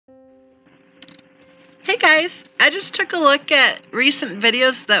Hey guys, I just took a look at recent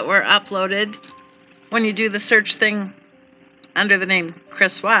videos that were uploaded when you do the search thing under the name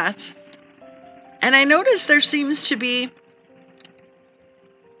Chris Watts, and I noticed there seems to be,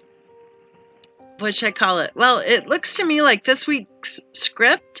 what should I call it? Well, it looks to me like this week's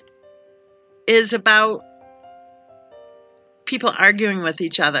script is about people arguing with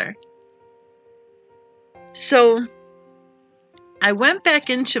each other. So I went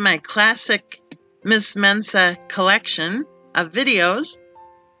back into my classic Miss MENSA collection of videos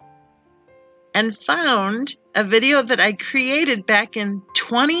and found a video that I created back in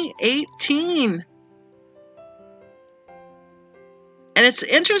 2018. And it's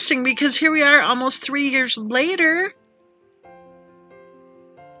interesting because here we are almost 3 years later,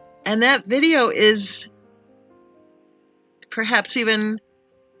 and that video is perhaps even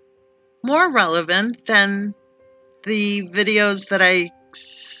more relevant than the videos that I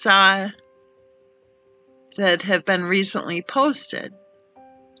saw that have been recently posted.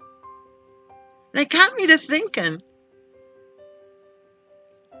 And it got me to thinking,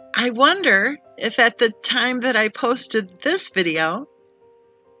 I wonder if at the time that I posted this video,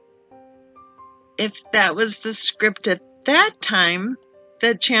 if that was the script at that time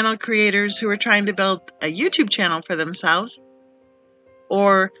that channel creators who were trying to build a YouTube channel for themselves,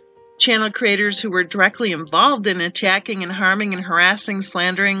 or channel creators who were directly involved in attacking and harming and harassing,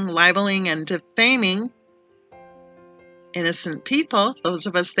 slandering, libeling, and defaming innocent people, those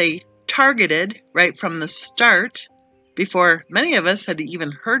of us they targeted right from the start, before many of us had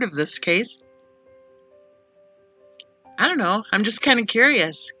even heard of this case. I don't know, I'm just kind of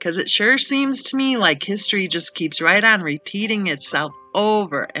curious, because it sure seems to me like history just keeps right on repeating itself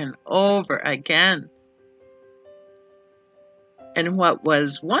over and over again. And what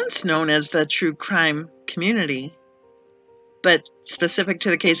was once known as the true crime community, but specific to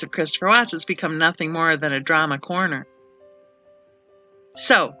the case of Christopher Watts, has become nothing more than a drama corner.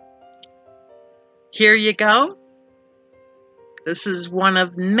 So, here you go. This is one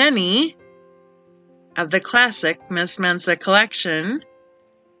of many of the classic Miss MENSA collection.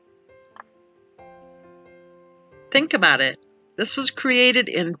 Think about it. This was created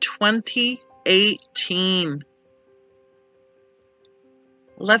in 2018.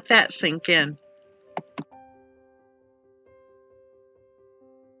 Let that sink in.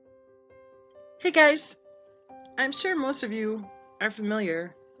 Hey guys, I'm sure most of you are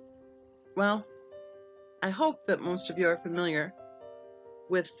familiar. Well, I hope that most of you are familiar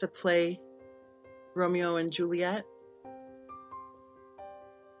with the play Romeo and Juliet,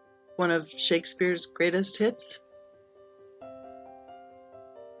 one of Shakespeare's greatest hits.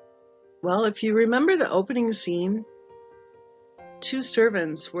 Well, if you remember the opening scene, two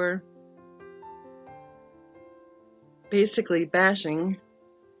servants were basically bashing,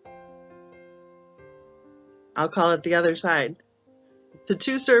 I'll call it the other side. The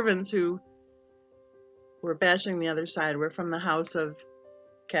two servants who were bashing the other side were from the house of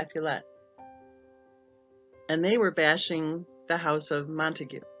Capulet, and they were bashing the house of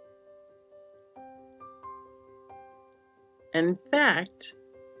Montague. In fact,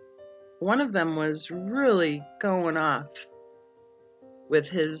 one of them was really going off with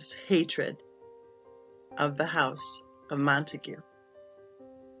his hatred of the house of Montague.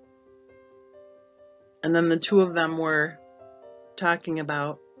 And then the two of them were talking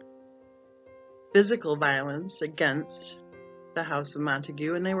about physical violence against the house of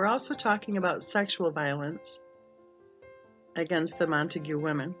Montague, and they were also talking about sexual violence against the Montague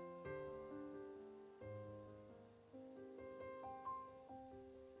women.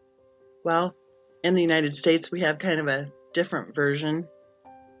 Well, in the United States, we have kind of a different version,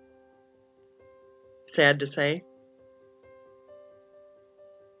 sad to say.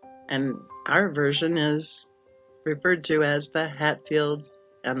 And our version is referred to as the Hatfields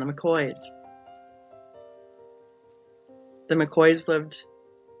and the MCCOYs. The MCCOYs lived,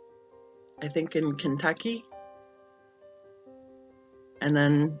 I think, in Kentucky. And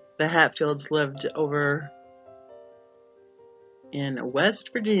then the Hatfields lived over in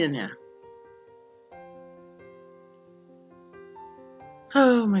West Virginia.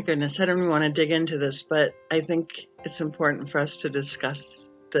 Oh my goodness, I don't even want to dig into this, but I think it's important for us to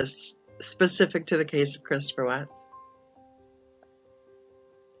discuss this specific to the case of Christopher Watts.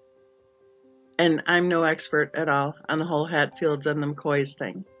 And I'm no expert at all on the whole Hatfields and the MCCOYs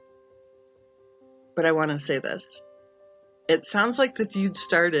thing. But I want to say this. It sounds like the feud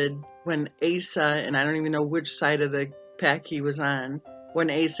started when Asa, and I don't even know which side of the pack he was on,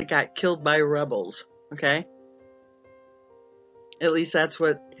 when Asa got killed by rebels, okay? At least that's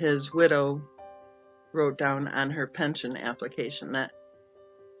what his widow wrote down on her pension application, that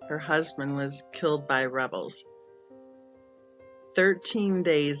her husband was killed by rebels. 13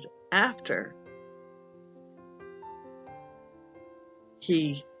 days after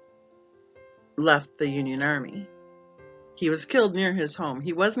he left the Union Army, he was killed near his home.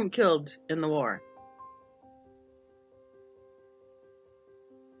 He wasn't killed in the war.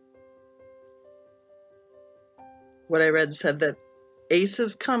 What I read said that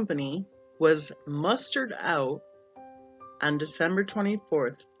Ace's company was mustered out on December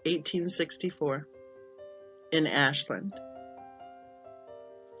 24th, 1864, in Ashland.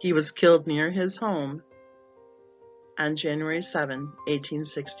 He was killed near his home on January 7,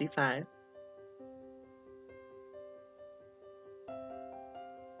 1865.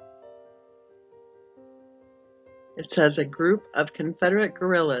 It says a group of Confederate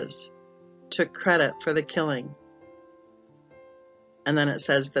guerrillas took credit for the killing. And then it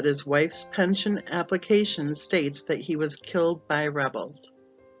says that his wife's pension application states that he was killed by rebels.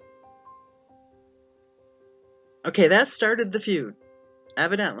 Okay, that started the feud,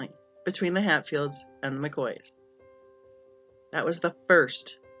 evidently, between the Hatfields and the McCoys. That was the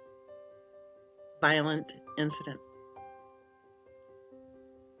first violent incident.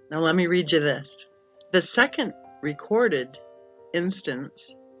 Now let me read you this. The second recorded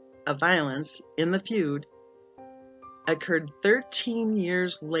instance of violence in the feud occurred 13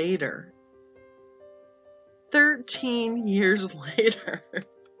 years later. 13 years later.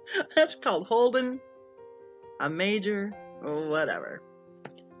 That's called holding a major whatever.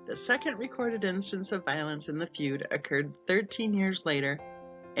 The second recorded instance of violence in the feud occurred 13 years later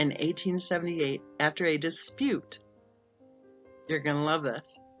in 1878 after a dispute. You're going to love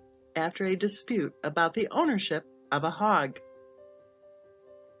this. After a dispute about the ownership of a hog.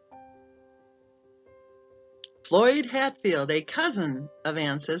 Floyd Hatfield, a cousin of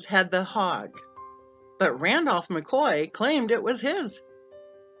Ance's, had the hog, but Randolph McCoy claimed it was his,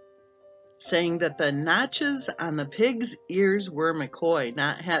 saying that the notches on the pig's ears were McCoy,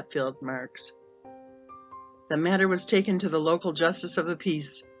 not Hatfield marks. The matter was taken to the local justice of the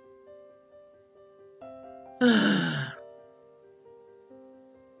peace.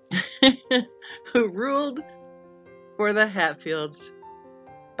 Who ruled for the Hatfields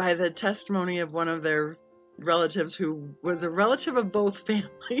by the testimony of one of their relatives who was a relative of both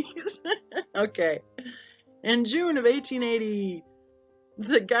families. Okay. In June of 1880,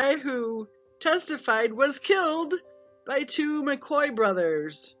 the guy who testified was killed by two McCoy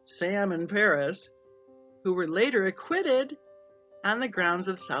brothers, Sam and Paris, who were later acquitted on the grounds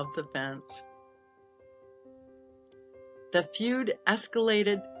of self-defense. The feud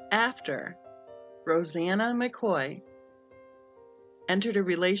escalated after Rosanna McCoy entered a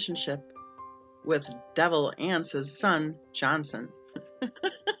relationship with Devil Ance's son, Johnson.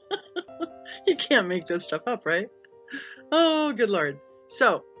 You can't make this stuff up, right? Oh, good Lord.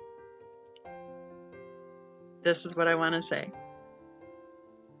 So, this is what I want to say.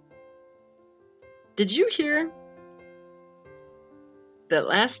 Did you hear that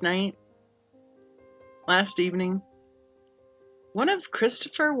last evening, one of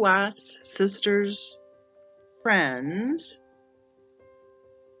Christopher Watt's sister's friends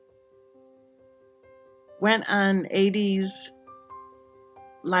went on AD's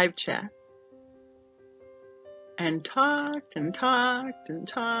live chat and talked and talked and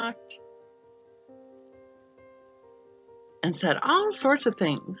talked and said all sorts of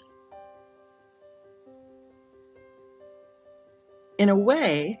things in a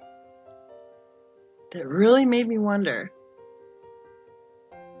way that really made me wonder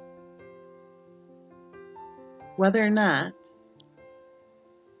whether or not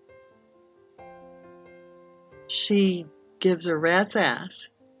she gives a rat's ass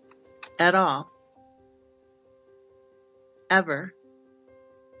at all, ever,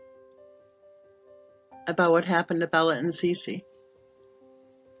 about what happened to Bella and Cece.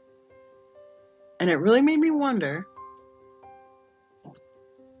 And it really made me wonder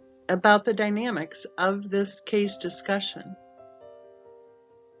about the dynamics of this case discussion.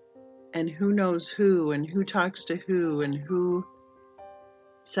 And who knows who, and who talks to who, and who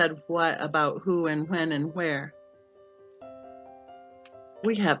said what about who and when and where.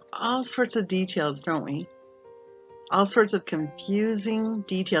 We have all sorts of details, don't we? All sorts of confusing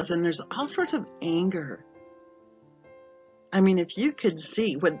details, and there's all sorts of anger. I mean, if you could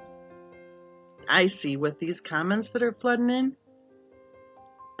see what I see with these comments that are flooding in,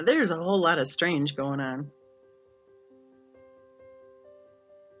 there's a whole lot of strange going on.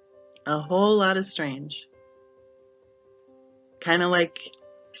 A whole lot of strange. Kind of like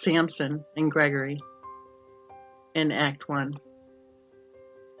Samson and Gregory in Act 1.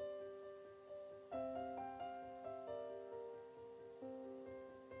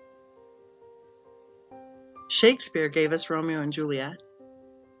 Shakespeare gave us Romeo and Juliet.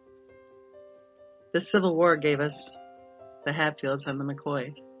 The Civil War gave us the Hatfields and the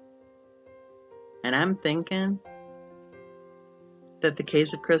McCoys. And I'm thinking that the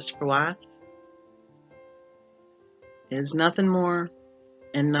case of Christopher Watts is nothing more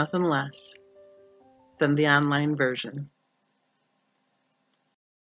and nothing less than the online version.